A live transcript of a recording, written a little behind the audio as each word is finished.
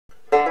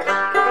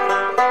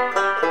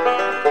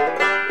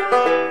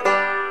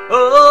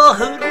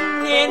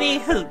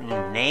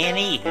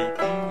Hootenanny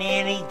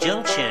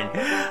Junction.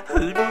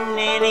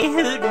 Hootenanny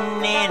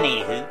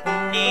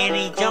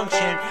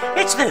Junction.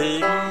 It's the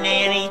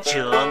Hootenanny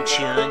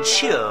Junction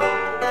Show.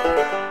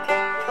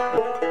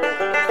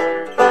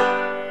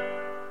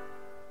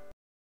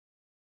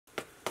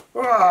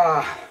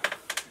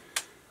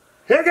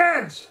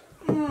 Higgins!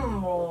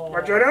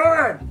 What you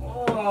doing?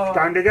 It's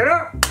time to get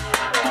up.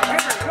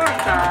 Higgins, what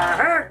the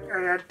heck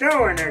are you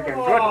doing,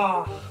 Higgins?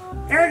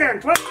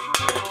 Higgins,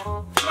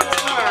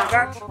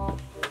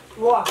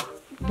 what?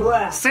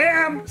 That's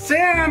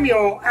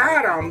Samuel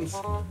Adams,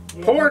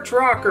 porch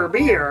rocker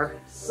beer.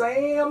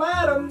 Sam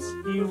Adams,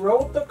 he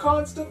wrote the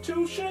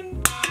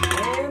Constitution,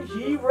 and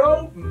he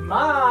wrote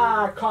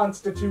my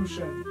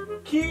Constitution.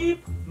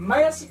 Keep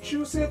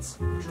Massachusetts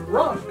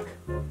drunk.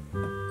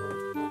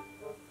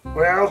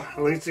 Well,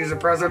 at least he's a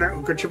president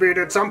who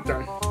contributed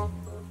something.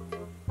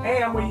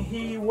 And when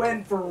he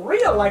went for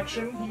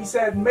re-election, he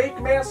said, make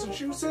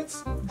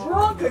Massachusetts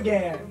drunk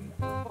again.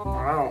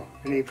 Wow,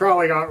 and he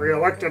probably got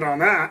reelected on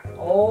that.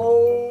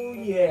 Oh,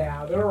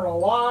 yeah, there are a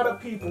lot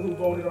of people who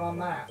voted on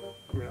that.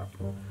 Yeah.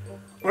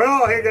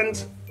 Well,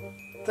 Higgins,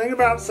 the thing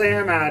about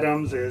Sam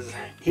Adams is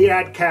he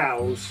had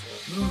cows.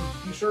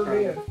 He sure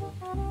did.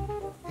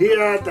 He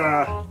had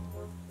the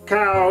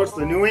cows,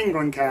 the New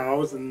England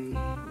cows, and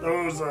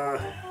those,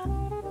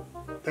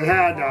 they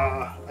had,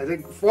 I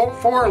think,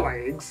 four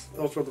legs.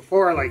 Those were the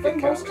four-legged cows. I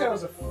think most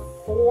cows have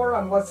four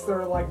unless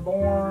they're, like,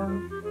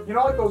 born. You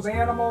know, like those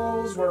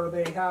animals where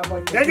they have,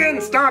 like...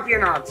 Higgins, stop your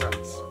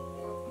nonsense.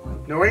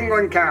 New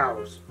England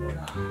cows.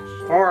 Gosh.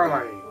 Four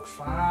legs.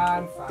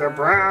 Fine. They're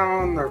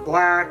brown, they're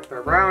black,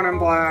 they're brown and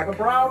black. The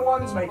brown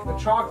ones make the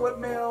chocolate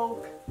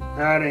milk.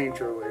 That ain't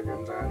true,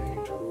 Higgins. That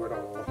ain't true at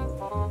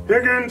all.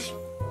 Higgins!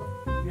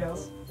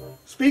 Yes?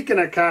 Speaking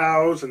of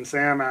cows and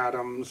Sam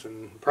Adams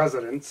and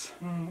presidents,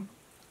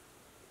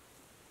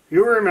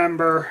 you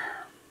remember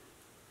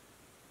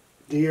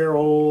dear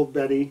old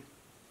Betty?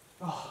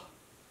 Oh,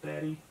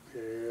 Betty.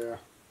 Yeah.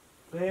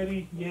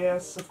 Betty,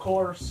 yes, of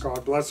course.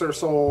 God bless her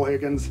soul,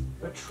 Higgins.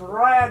 The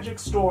tragic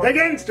story.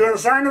 Higgins, do the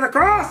sign of the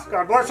cross!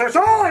 God bless her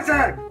soul, I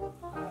said!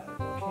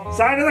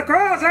 Sign of the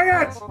cross,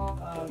 Higgins!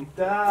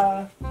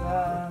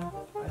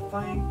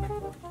 I think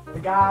the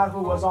guy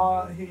who was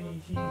on,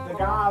 the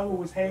guy who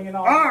was hanging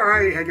on.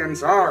 Alright,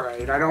 Higgins,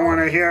 alright. I don't want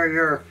to hear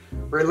your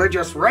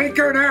religious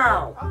rancor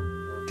now.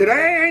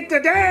 Today ain't the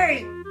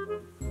day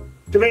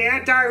to be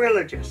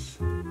anti-religious.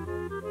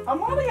 I'm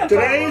not anti-religious.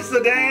 Today's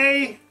the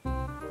day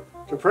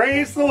to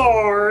praise the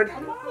Lord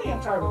I'm not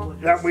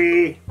anti-religious. that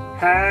we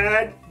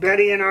had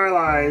Betty in our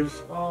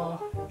lives.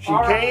 She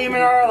came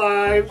in our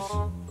lives,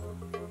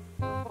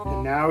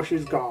 and now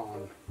she's gone.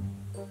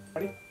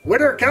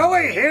 Witter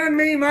Kelly, hand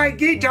me my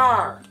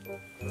guitar!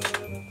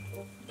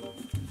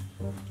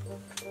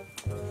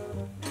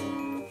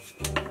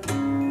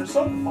 You're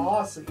so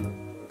bossy.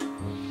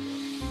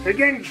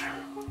 Higgins,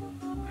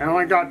 I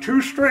only got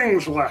 2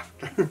 strings left.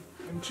 And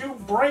 2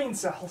 brain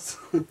cells.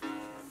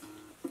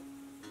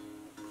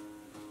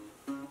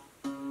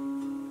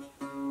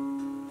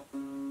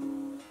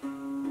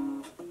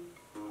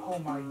 Oh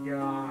my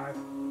God.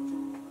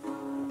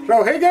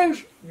 So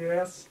Higgins,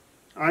 Yes.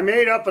 I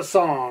made up a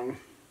song.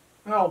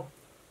 Oh,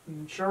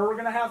 I'm sure we're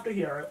gonna have to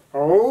hear it.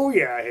 Oh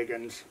yeah,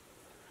 Higgins.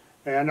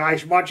 And I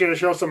want you to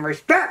show some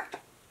respect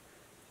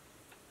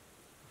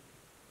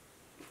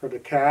for the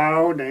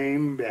cow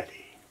named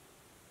Betty.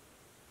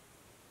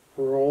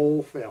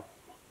 Roll film.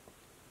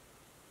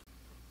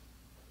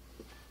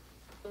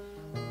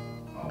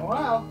 Oh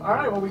wow.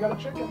 Alright, well we got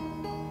a chicken.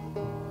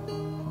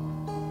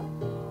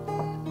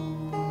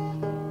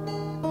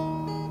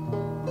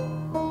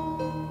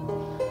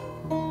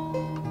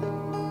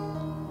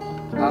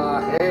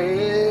 I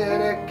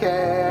had a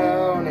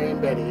cow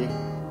named Betty.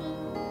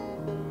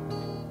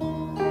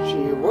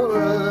 She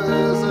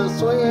was a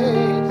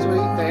sweet,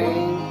 sweet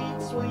thing.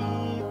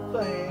 Sweet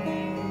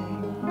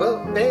thing.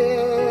 But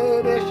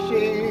Betty,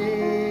 she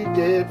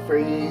did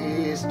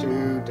freeze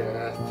to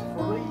death.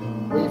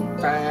 We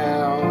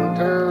found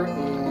her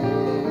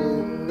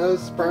in the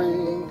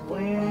spring.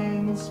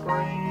 When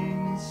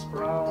spring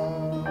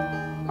sprung.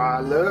 I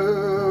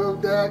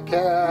loved a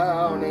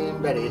cow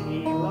named Betty.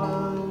 He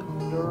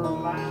loved her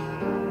life.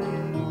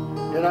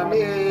 And I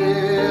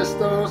miss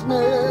those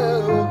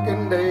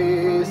milking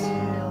days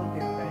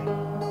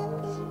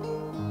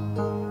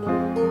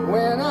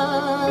when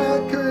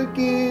I could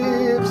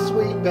give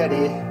sweet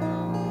Betty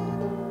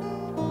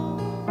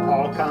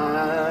all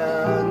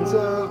kinds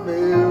of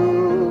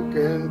milk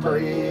and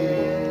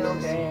praise.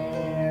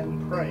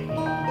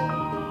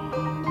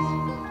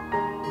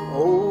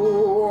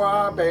 Oh,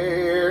 I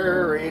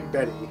buried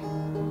Betty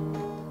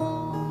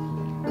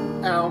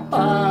out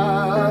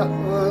by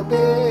a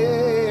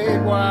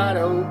big white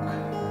oak.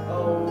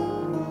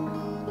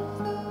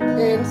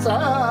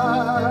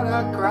 Inside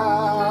I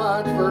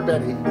cried for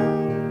Betty,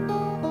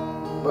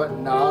 but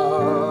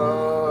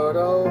not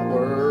a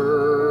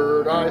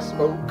word I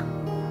spoke.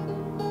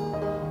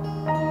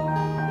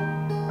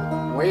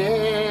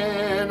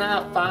 When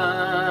I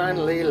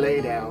finally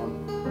lay down,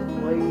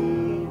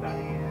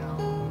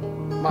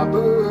 my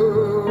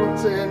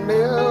boots and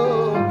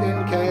milk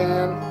and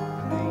can.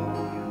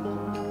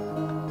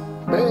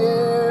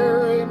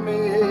 Bury me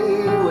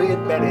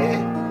with Betty.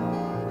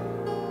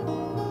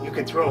 You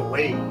can throw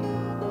away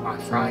my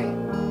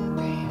frying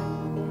pan.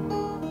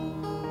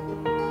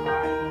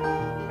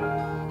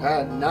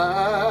 At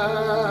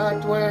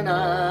night when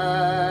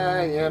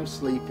I am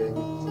sleeping,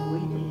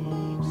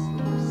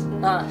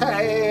 I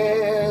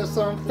have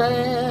some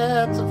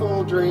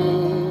fanciful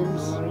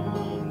dreams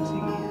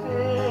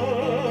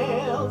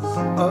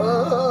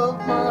of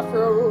my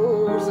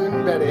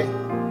frozen Betty,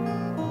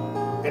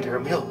 and her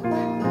milk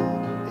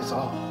is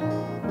all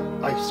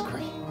ice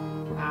cream.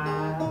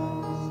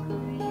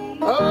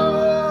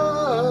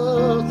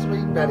 Oh,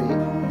 sweet Betty,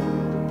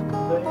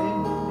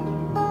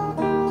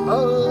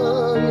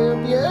 oh, you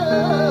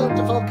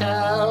beautiful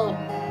cow,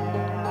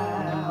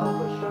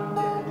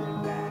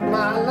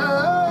 my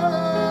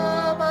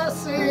love I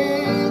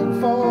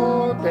sing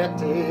for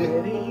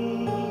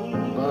Betty,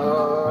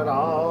 but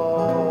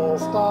I'll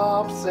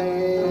stop singing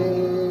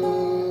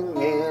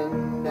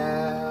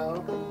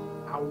now.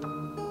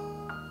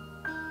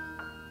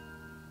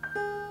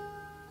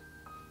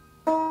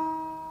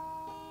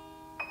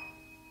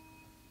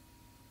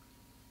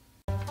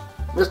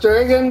 Mr.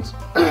 Higgins,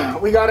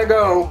 we gotta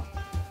go.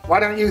 Why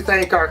don't you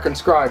thank our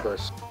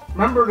subscribers?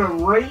 Remember to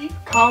rate,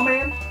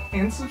 comment,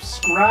 and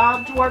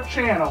subscribe to our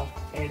channel.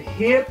 And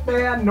hit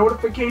that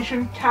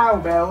notification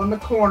cowbell in the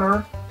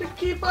corner to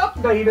keep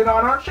updated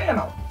on our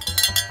channel.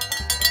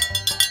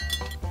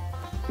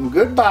 And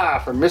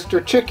goodbye from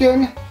Mr.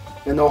 Chicken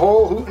and the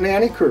whole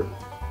Hootenanny crew.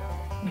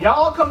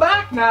 Y'all come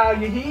back now,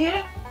 you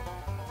hear?